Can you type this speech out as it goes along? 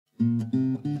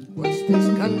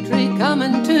country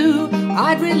coming to?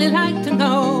 I'd really like to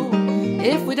know.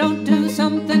 If we don't do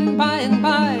something by and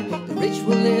by, the rich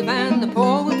will live and the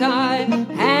poor will die.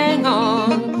 Hang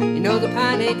on, you know the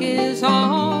panic is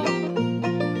on.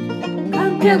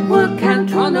 Can't get work, can't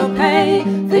draw no pay,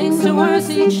 things are worse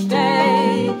each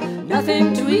day.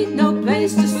 Nothing to eat, no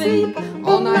place to sleep,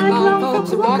 all night long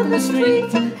folks are walking the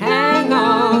streets. Hang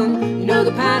on, you know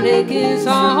the panic is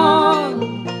on.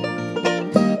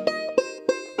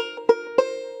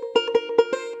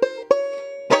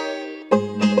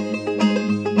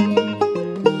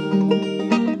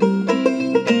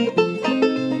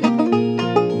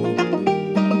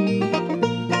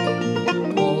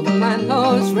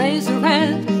 Landlords raise the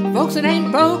rent, folks that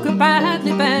ain't broke or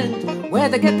badly bent. Where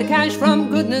they get the cash from,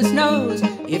 goodness knows.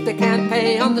 If they can't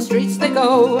pay, on the streets they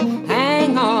go.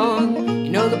 Hang on,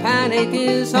 you know the panic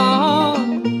is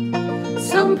on.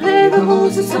 Some play the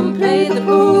horses, some play the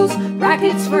pools,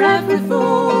 rackets for every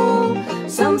fool.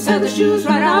 Some sell the shoes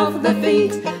right off of their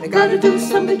feet. They gotta do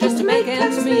something just to make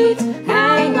ends meet.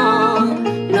 Hang on,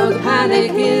 you know the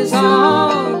panic is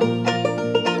on.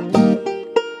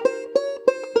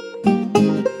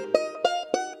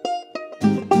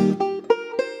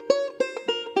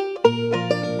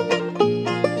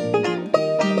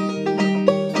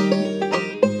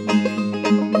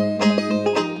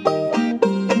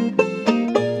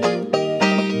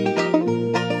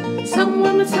 Some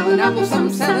women selling apples, some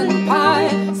selling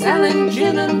pie, selling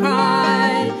gin and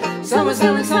rye. Some are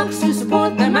selling socks to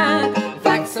support their man. In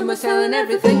fact, some are selling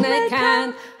everything they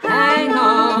can. Hang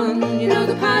on, you know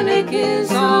the panic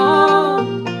is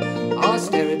on.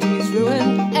 Austerity's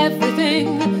ruined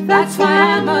everything, that's why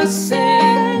I must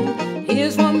sing.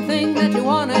 Here's one thing that you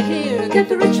wanna hear: get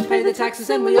the rich to pay the taxes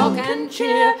and we all can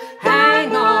cheer.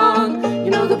 Hang on,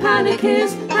 you know the panic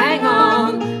is. Hang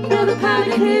on, you know the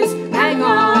panic is. Hang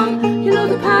on, you know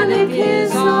the panic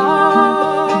is on.